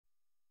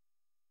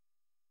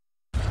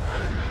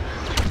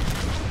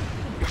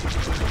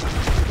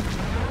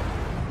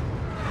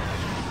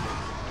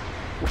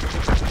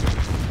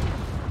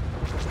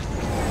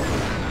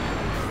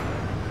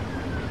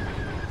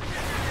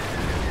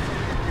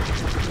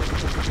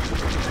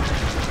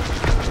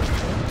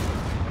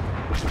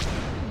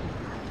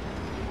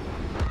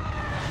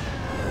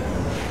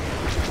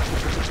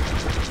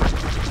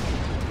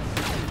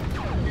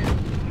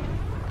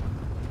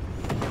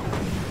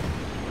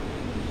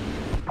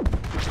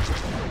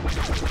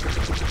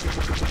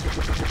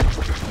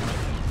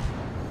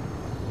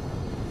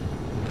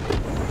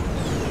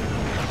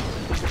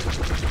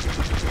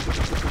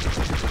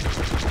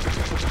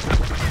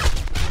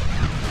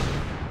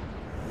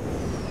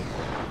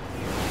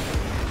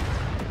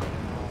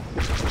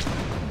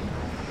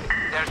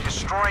They're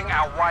destroying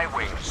our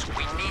Y-wings.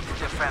 We need to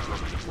defend them.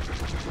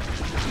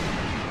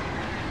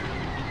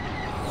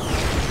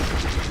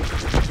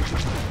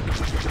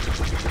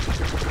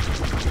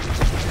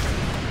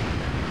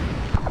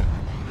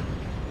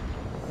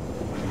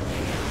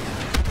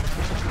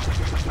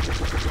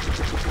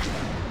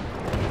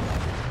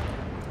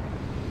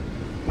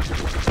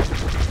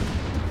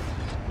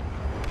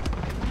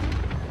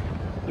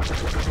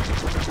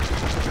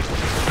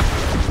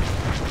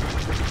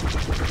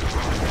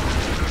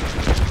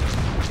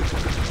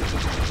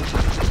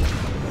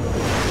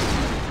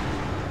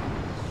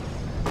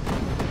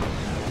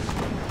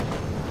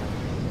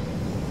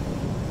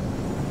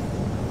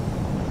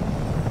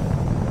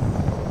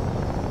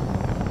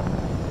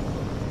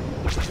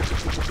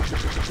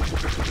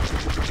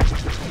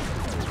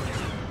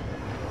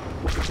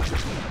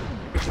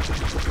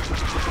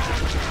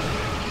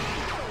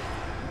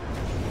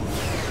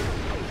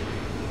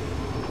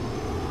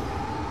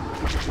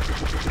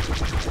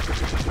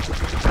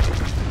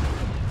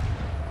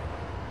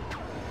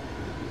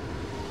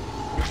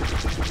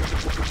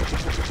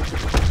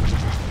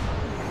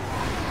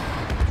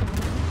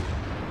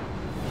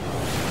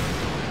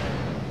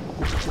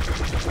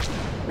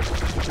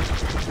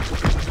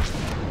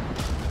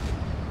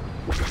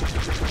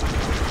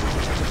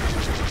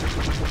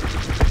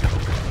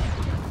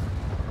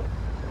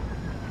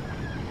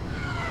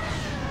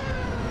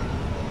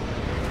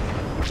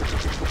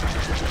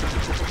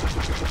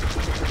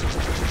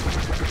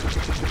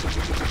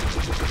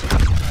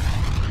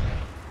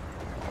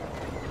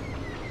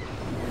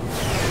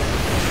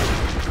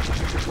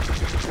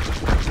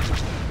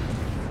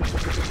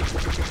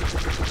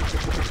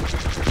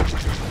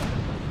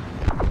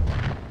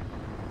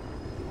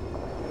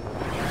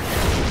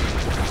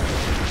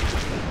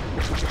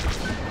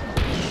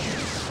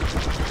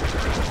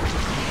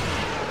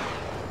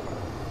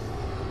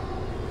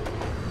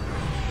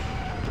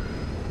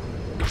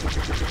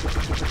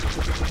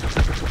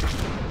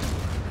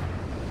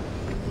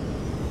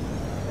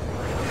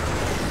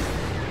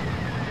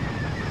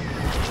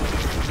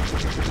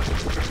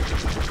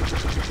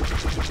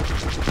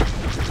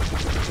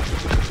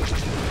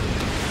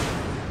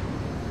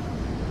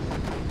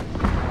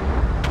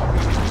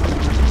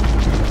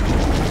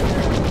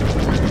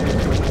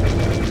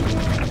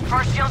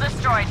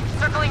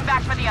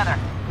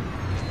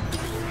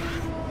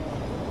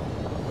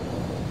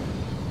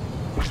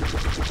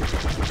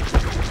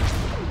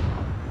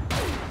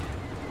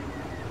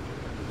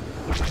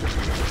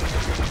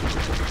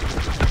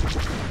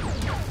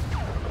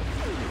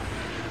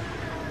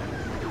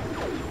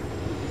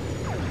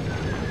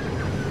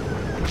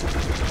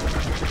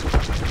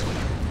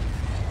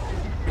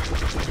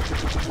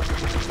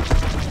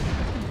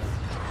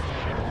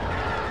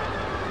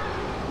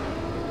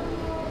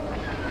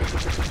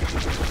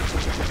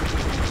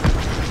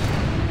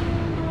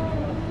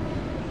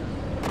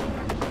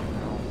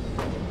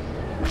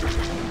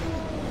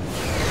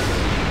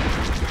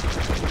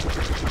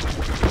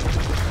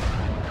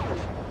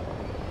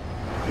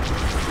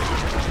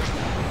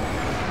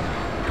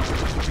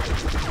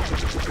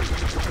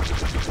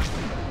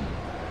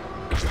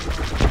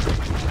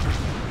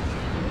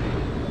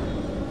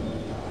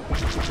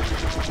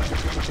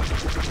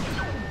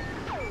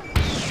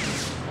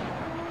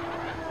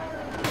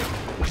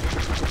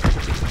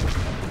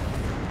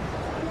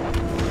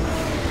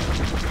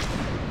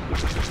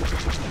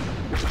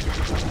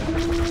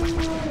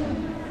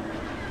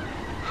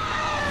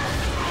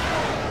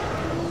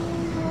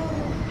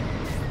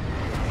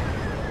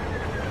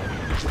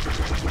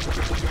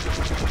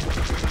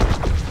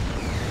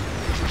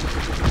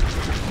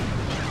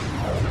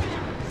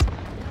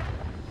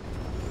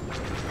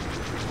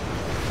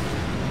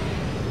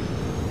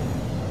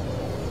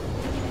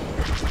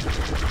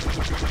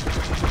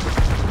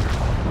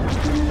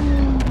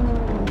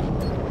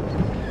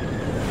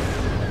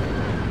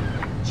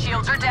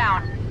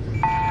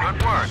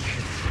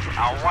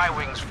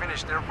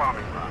 Their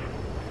bombing run.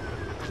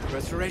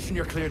 Restoration,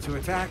 you're clear to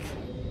attack.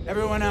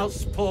 Everyone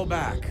else, pull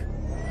back.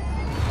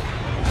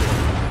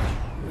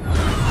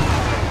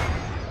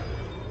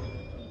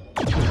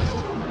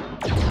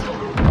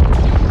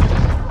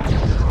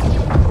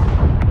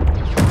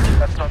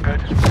 That's not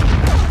good.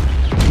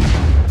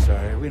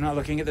 Sorry, we're not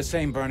looking at the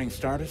same burning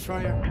Star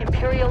Destroyer?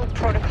 Imperial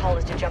protocol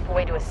is to jump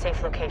away to a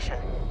safe location.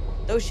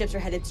 Those ships are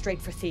headed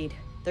straight for Theed.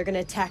 They're gonna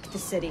attack the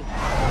city.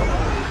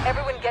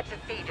 Everyone get to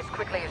Theed as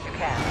quickly as you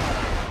can.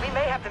 We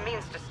may have the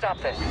means to stop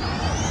this.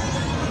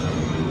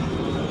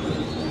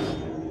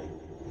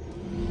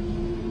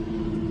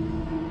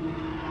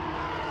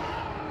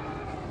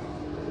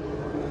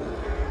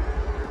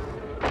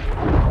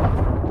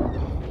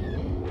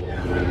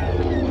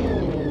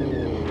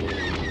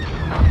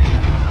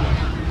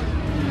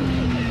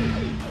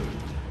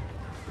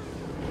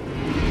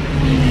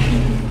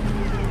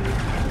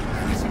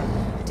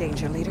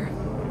 Danger, leader.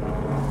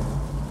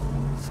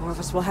 4 of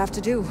us will have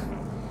to do.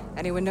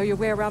 Anyone know your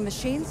way around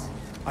machines?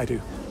 I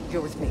do.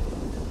 You're with me.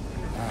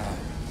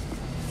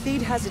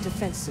 Theed has a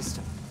defense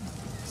system.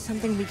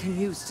 Something we can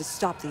use to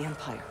stop the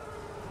Empire.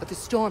 but the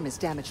storm has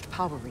damaged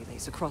power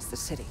relays across the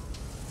city.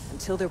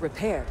 Until they're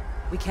repaired,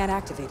 we can't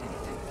activate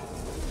anything.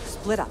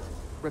 Split up,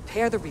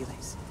 repair the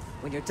relays.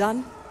 When you're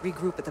done,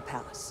 regroup at the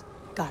palace.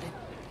 Got it.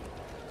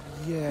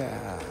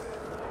 Yeah.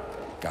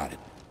 Got it.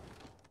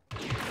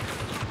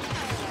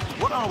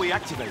 What are we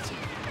activating?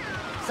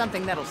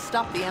 Something that'll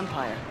stop the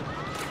Empire.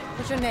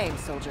 What's your name,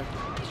 soldier?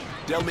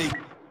 Tell me.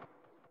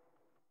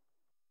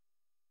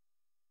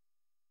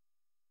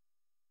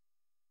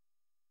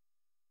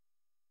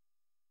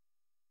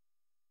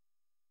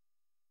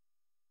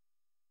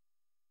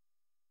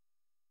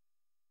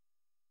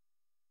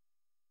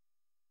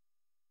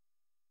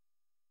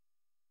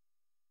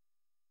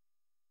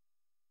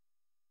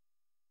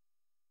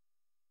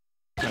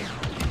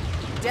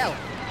 Dell,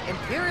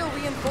 Imperial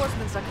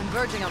reinforcements are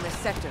converging on this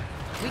sector.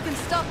 We can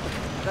stop them,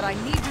 but I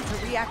need you to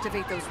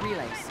reactivate those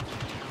relays.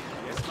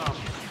 Yes, Mom.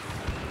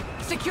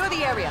 Secure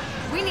the area.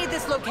 We need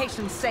this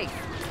location safe.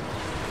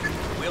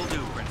 Will do,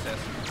 Princess.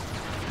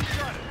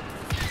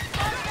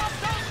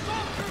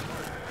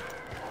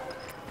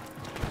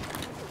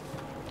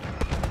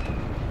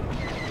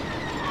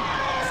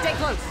 Stay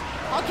close.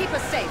 I'll keep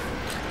us safe.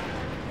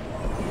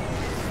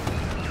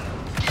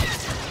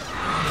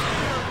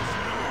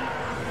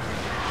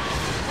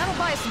 That'll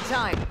buy us some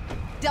time.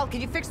 Dell,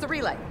 can you fix the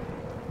relay?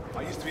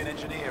 I used to be an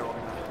engineer on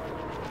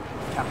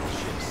capital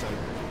ships, so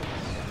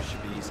it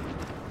should be easy.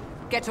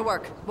 Get to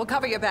work. We'll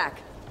cover your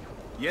back.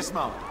 Yes,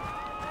 Mom.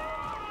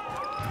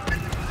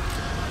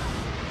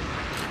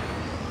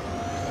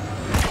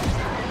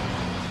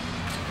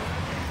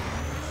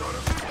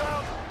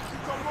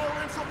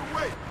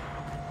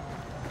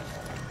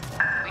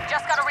 We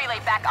just got a relay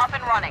back up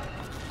and running.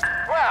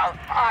 Well,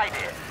 I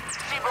did.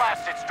 She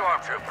blasted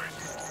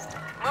stormtroopers.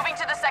 Moving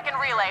to the second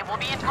relay. We'll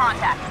be in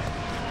contact.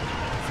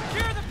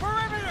 Secure the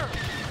perimeter!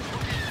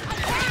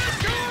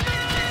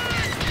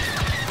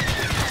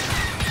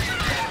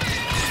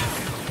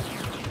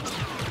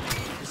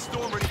 The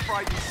storm really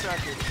fried these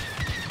circuits.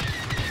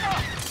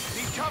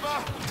 Need cover!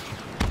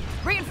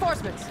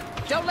 Reinforcements!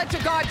 Don't let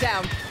your guard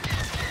down.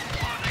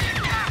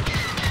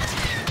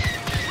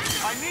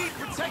 I need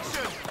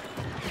protection!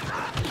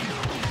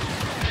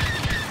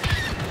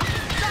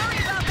 Sorry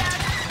about that.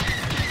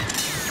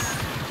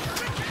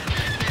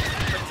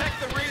 Protect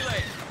the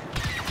relay!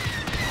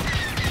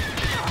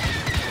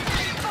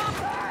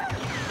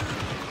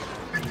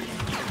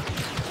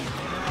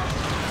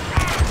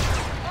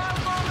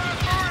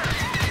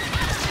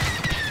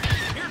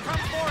 Here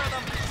comes more of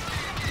them!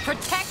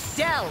 Protect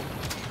Dell!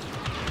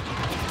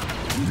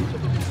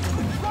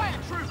 Right,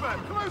 trooper!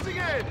 Closing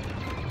in!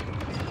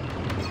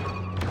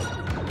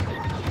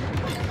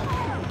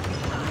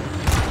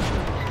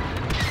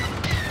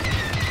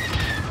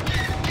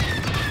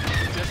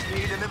 Just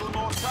need a little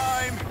more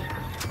time.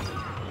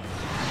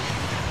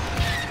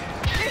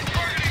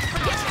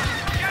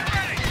 Get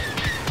ready!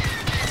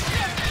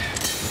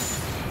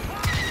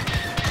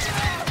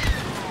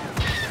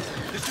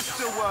 This should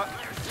still work.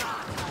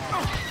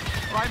 Oh,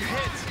 I'm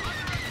hit.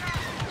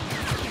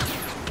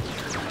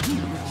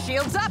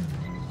 Shields up!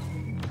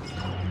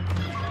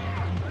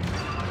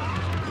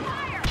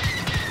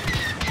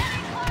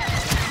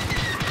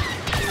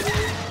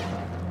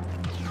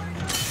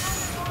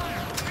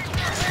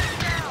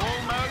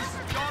 Almost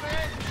got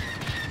it.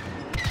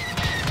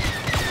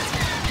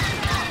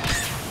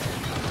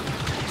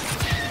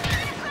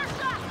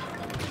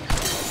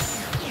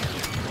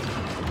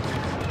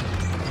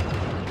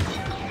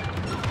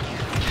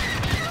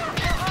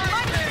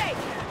 My mistake.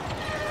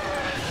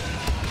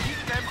 Keep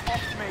them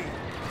off me.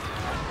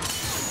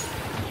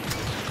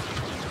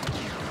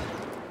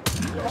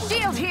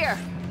 Shield here!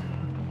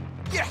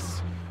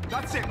 Yes!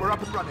 That's it, we're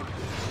up and running.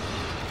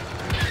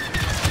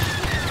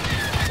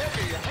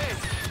 Heavy ahead.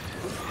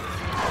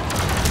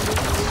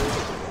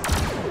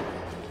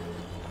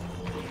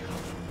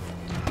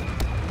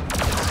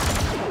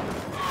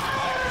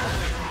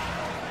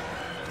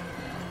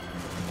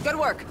 Good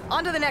work.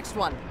 On to the next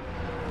one.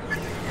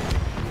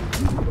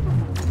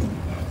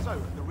 So,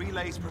 the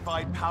relays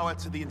provide power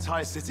to the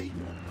entire city?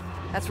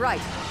 That's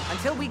right.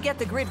 Until we get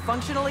the grid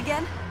functional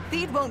again,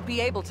 Theed won't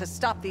be able to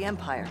stop the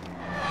Empire.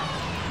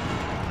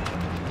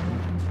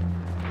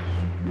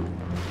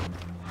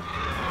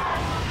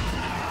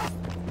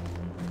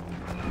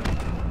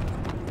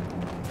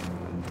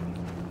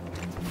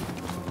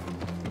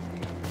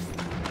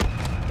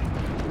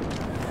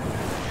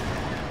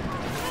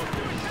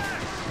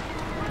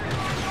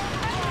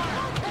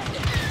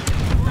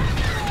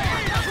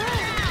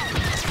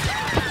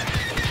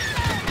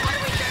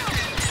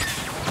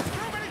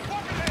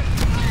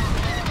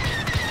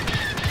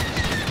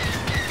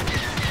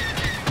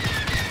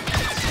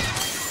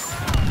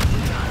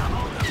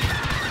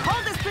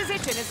 Hold this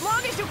position as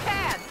long as you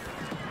can!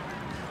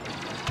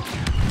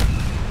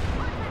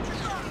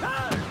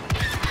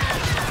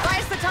 Buy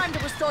us the time to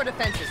restore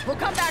defenses. We'll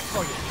come back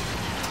for you.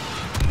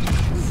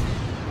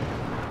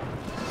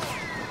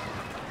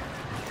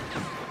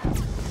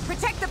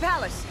 Protect the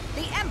palace.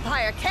 The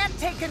Empire can't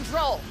take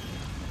control.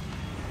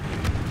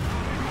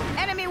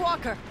 Enemy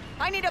walker.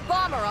 I need a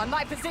bomber on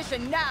my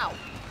position now.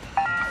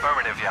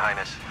 Affirmative, Your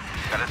Highness.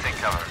 Gotta take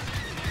cover.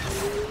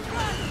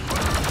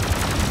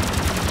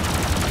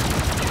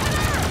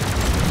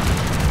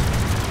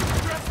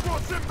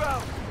 Transport's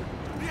inbound!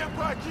 The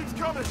Empire keeps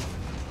coming!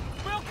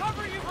 We'll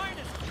cover you,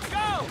 Highness!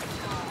 Go!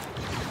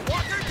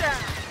 Walker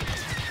down!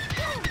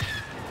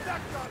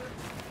 That got him!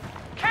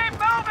 Keep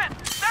moving!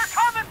 They're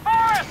coming for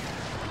us!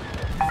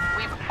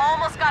 We've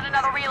almost got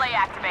another relay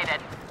activated.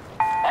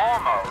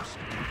 Almost.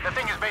 The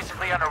thing is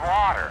basically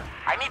underwater.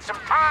 I need some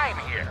time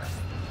here.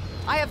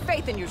 I have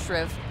faith in you,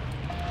 Shriv.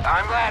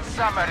 I'm glad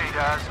somebody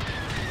does.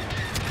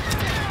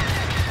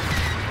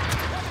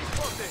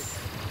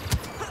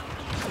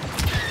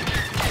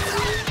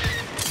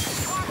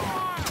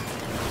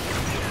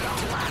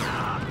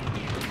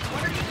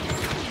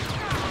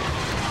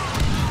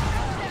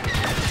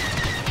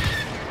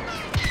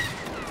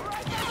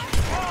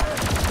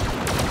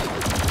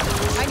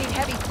 I need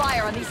heavy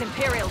fire on these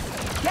Imperials.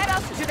 Get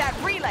us to that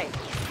relay!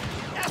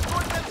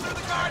 Escort them through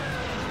the garden!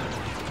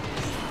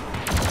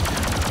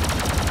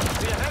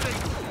 See you heavy!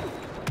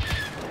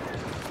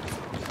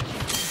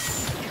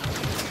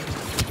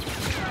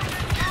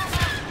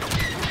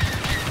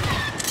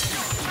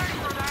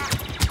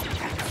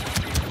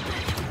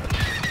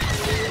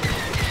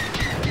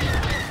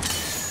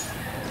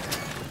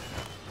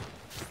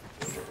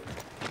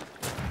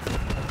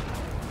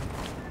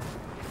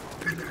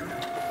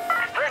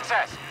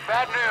 Princess,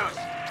 bad news.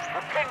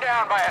 We're pinned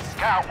down by a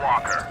scout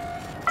walker.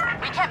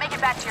 We can't make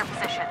it back to your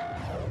position.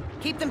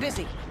 Keep them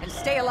busy, and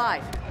stay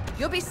alive.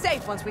 You'll be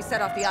safe once we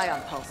set off the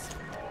ion pulse.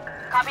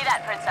 Copy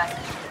that, Princess.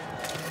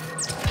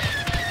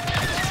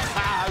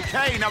 Ah,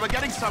 okay, now we're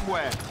getting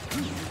somewhere.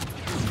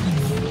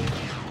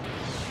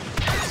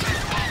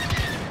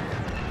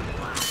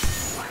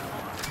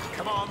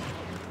 Come on.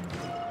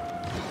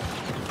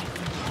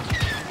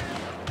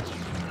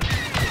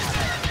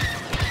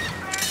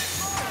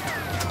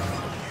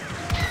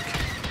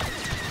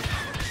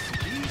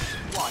 These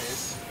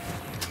wires.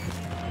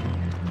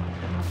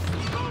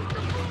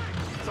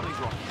 Something's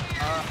wrong.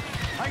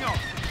 Hang on.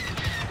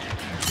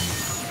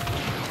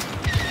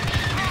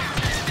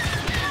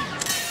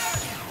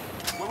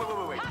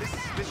 Wait.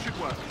 This should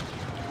work.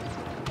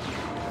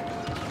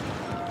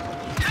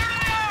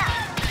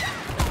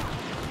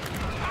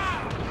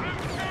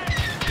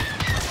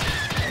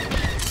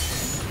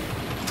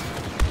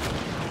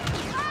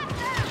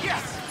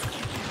 Yes!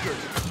 Good.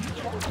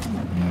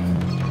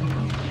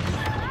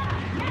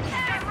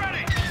 Get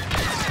ready!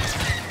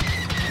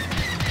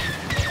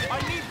 I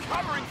need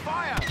covering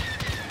fire!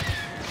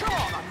 Come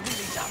on, I'm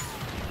nearly done.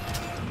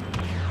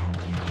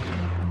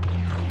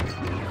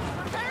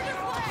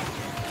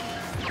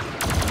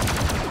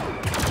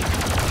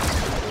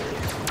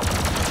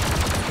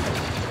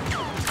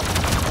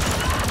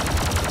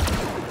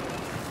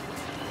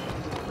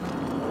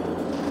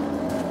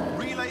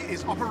 Relay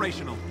is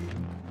operational.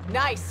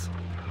 Nice!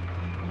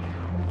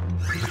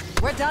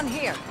 We're done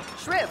here.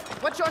 Shriv,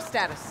 what's your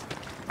status?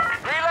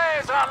 Relay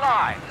is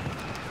online.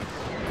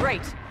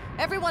 Great.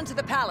 Everyone to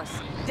the palace.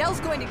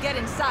 Dell's going to get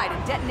inside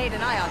and detonate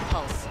an ion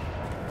pulse.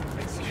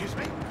 Excuse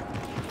me?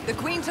 The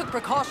Queen took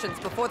precautions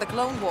before the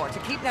Clone War to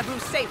keep Naboo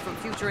safe from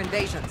future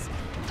invasions.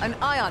 An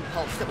ion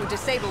pulse that would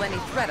disable any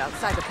threat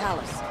outside the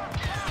palace.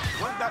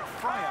 Won't that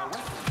fry our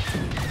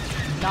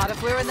weapons? Not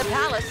if we're in the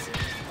palace.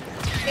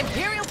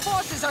 Imperial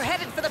forces are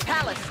headed for the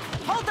palace.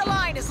 Hold the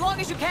line as long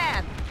as you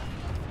can.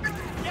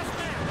 Yes,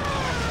 ma'am!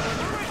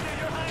 We're right there,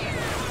 Your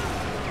Highness!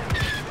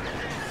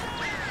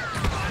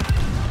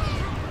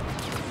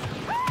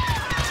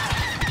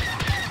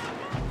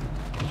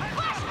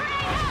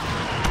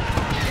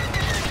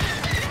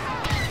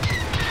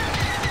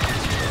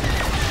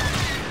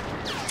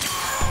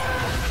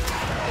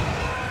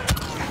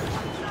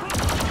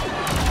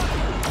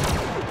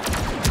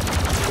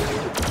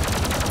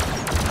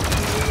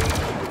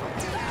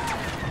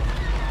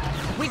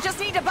 We just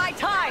need to buy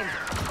time.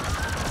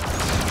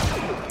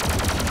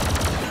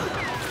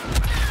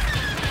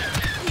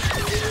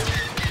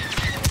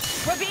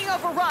 We're being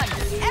overrun.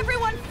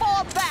 Everyone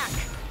fall back.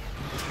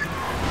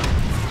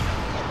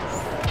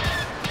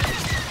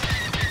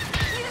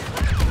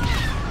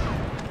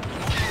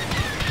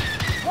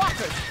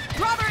 Walkers,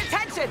 draw their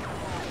attention.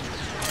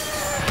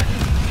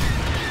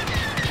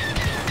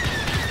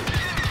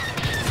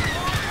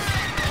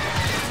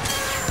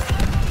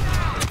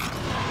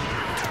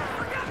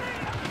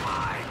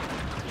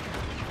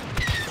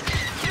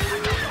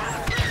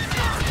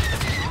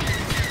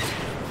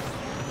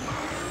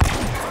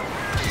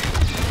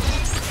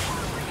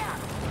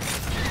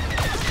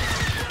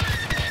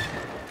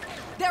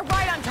 They're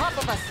right on top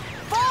of us.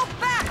 Fall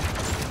back!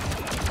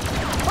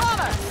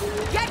 Bomber,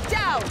 get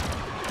down!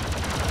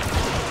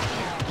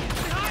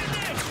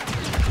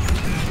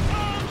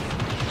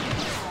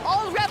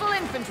 All rebel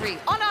infantry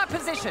on our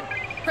position.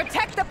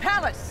 Protect the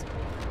palace.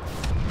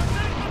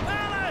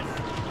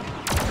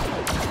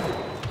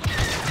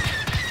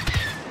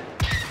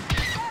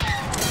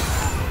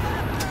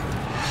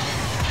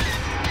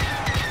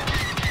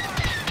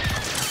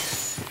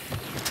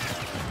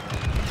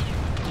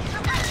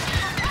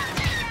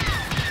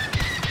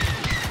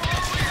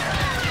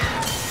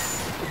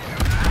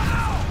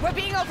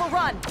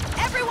 overrun!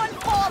 Everyone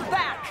fall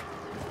back!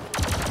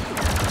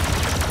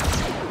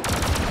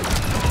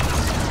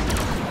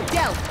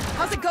 Dell,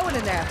 how's it going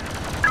in there?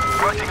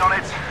 Working on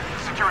it.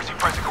 Security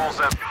protocols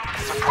are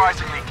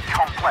surprisingly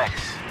complex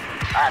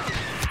and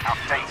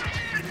outdated.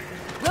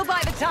 We'll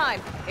buy the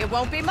time. It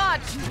won't be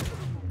much.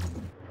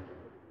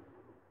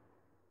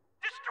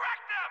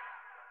 Distract them!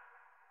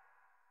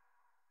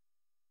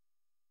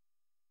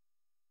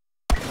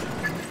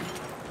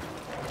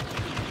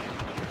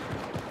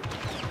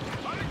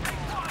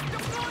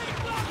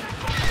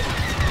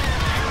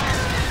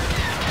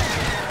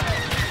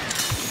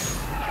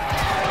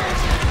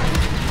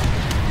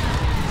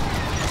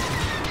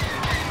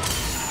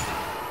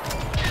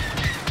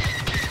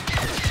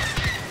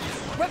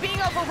 We're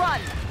being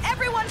overrun.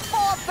 Everyone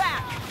fall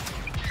back!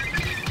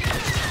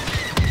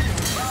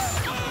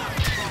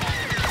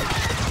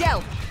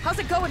 Dell, how's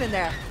it going in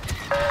there?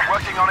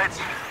 Working on it.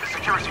 The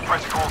security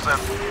protocols are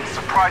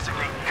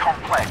surprisingly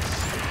complex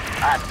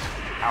and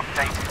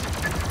outdated.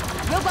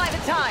 We'll buy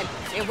the time.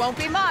 It won't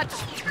be much.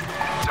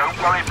 Don't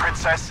worry,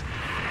 Princess.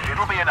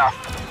 It'll be enough.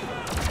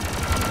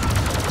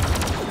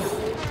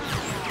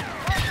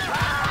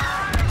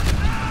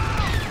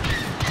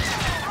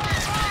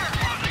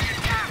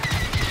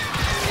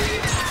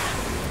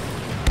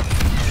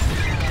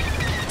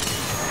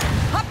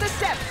 Up the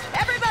steps!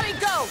 Everybody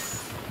go!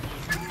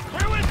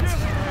 We're with you!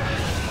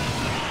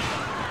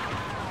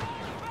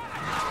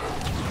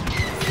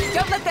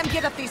 Don't let them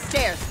get up these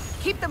stairs.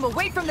 Keep them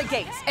away from the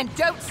gates, and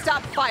don't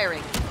stop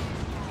firing.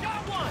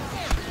 Got one!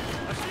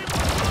 I see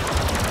one!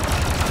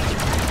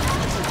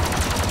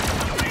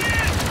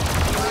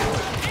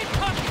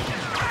 Incoming!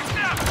 Distract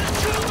them!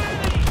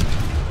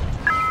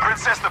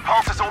 Princess, the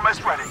pulse is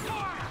almost ready.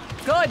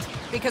 Good,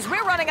 because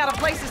we're running out of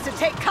places to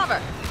take cover.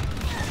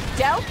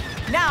 Dell,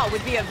 now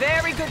would be a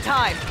very good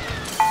time.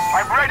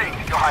 I'm ready,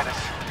 Your Highness.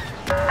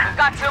 We've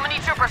got too many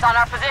troopers on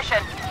our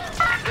position.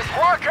 This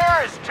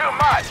worker is too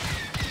much.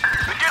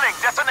 Beginning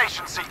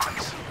detonation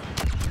sequence.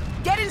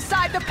 Get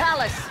inside the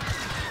palace.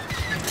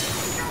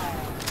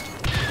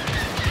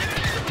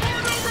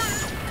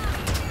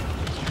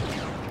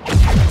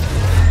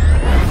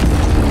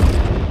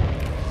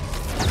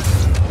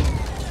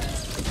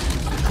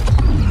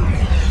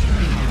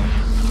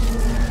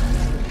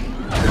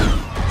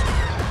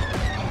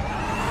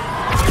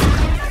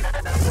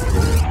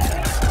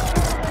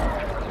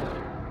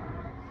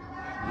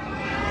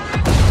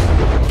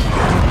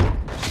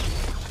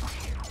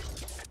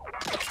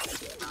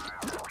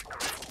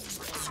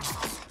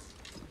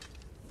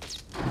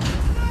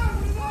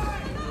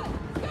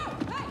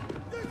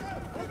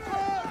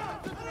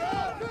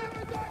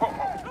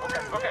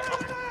 Okay.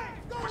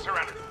 We're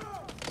surrounded.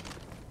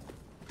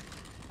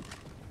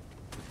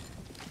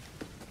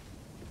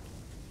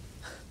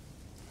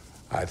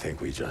 I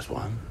think we just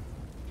won.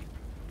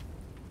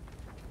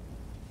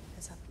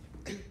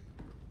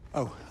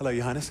 Oh, hello,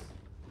 Your Highness.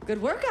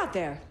 Good work out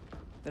there.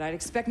 But I'd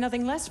expect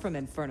nothing less from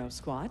Inferno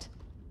Squad.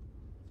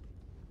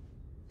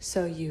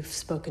 So you've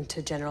spoken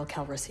to General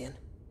Calrissian?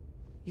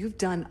 You've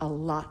done a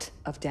lot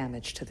of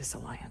damage to this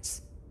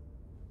alliance.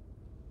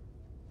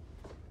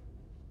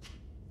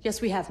 Yes,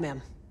 we have,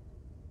 ma'am.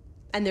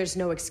 And there's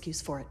no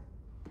excuse for it.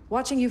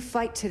 Watching you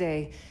fight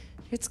today,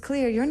 it's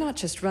clear you're not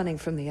just running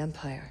from the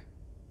Empire.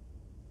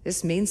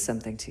 This means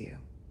something to you.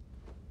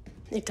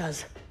 It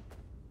does.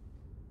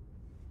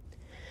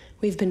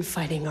 We've been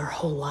fighting our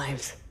whole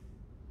lives.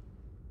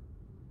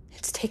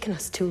 It's taken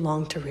us too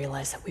long to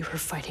realize that we were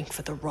fighting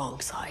for the wrong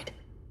side.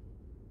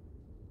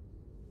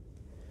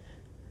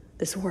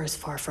 This war is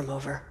far from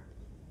over.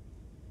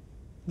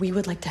 We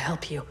would like to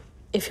help you,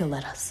 if you'll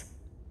let us.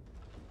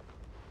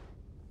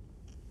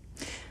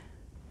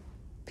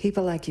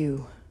 People like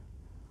you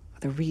are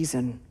the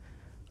reason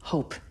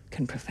hope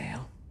can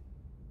prevail.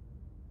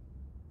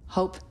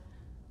 Hope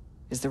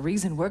is the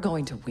reason we're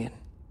going to win.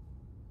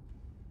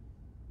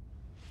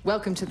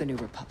 Welcome to the New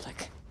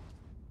Republic.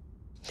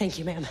 Thank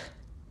you, ma'am.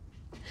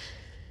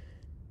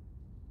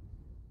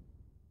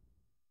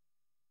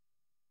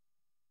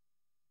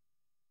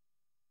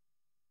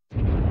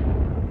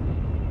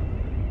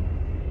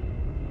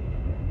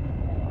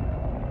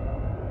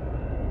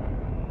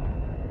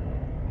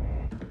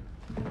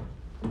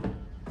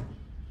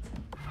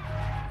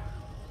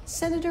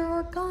 Senator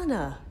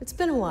Organa, it's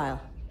been a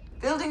while.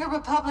 Building a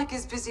republic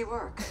is busy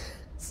work.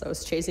 So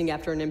is chasing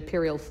after an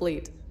Imperial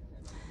fleet.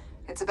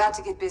 It's about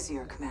to get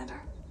busier, Commander.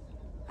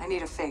 I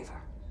need a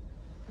favor.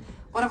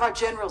 One of our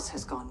generals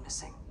has gone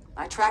missing.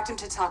 I tracked him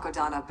to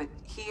Takodana, but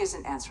he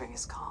isn't answering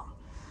his comm.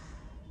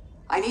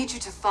 I need you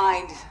to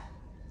find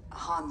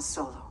Han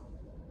Solo.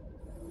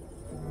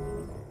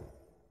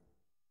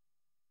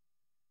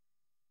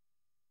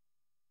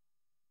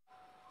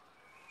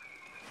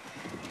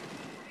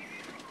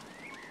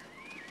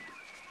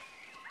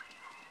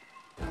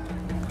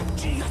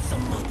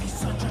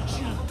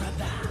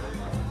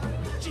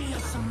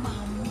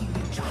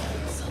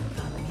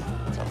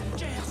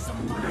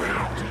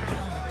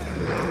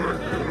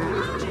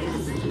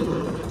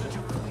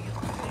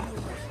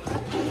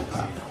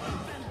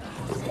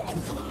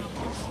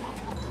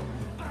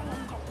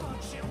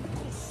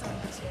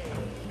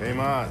 Hey,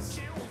 Maz.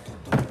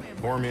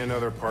 Pour me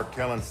another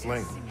Parkellen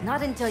Sling.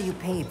 Not until you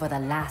pay for the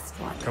last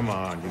one. Come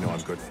on, you know I'm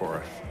good for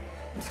it.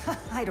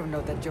 I don't know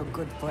that you're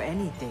good for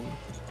anything.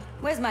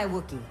 Where's my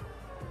Wookiee?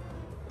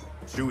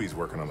 Chewie's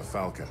working on the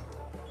Falcon.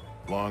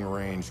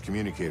 Long-range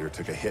communicator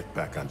took a hit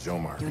back on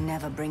Jomar. You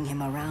never bring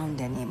him around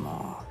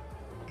anymore.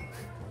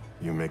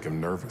 You make him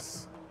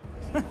nervous.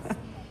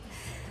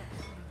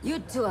 You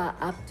two are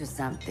up to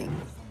something.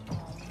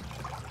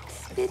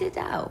 Spit it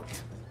out.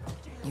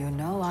 You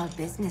know all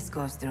business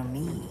goes through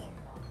me.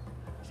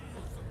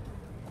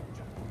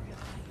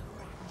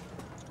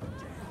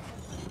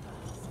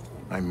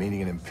 I'm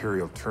meeting an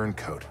Imperial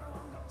turncoat.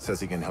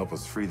 Says he can help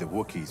us free the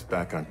Wookiees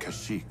back on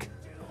Kashyyyk.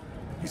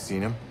 You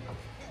seen him?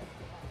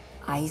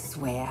 I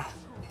swear,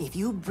 if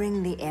you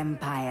bring the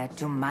Empire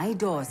to my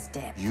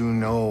doorstep... You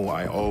know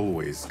I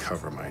always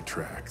cover my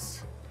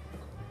tracks.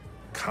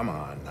 Come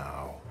on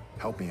now.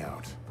 Help me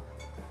out.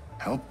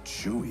 Help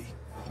Chewie.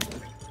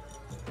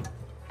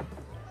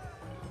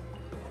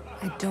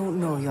 I don't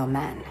know your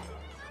man,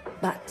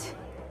 but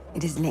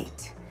it is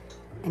late,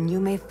 and you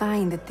may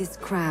find that this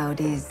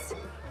crowd is...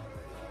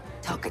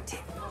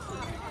 talkative.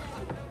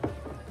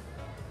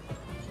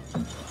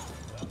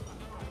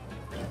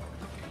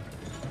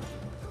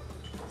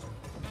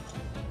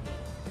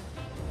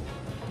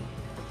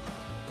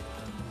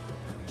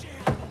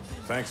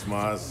 Thanks,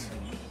 Maz.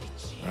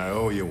 I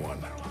owe you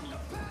one.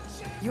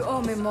 You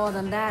owe me more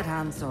than that,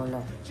 Han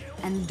Solo.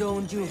 And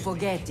don't you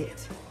forget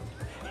it.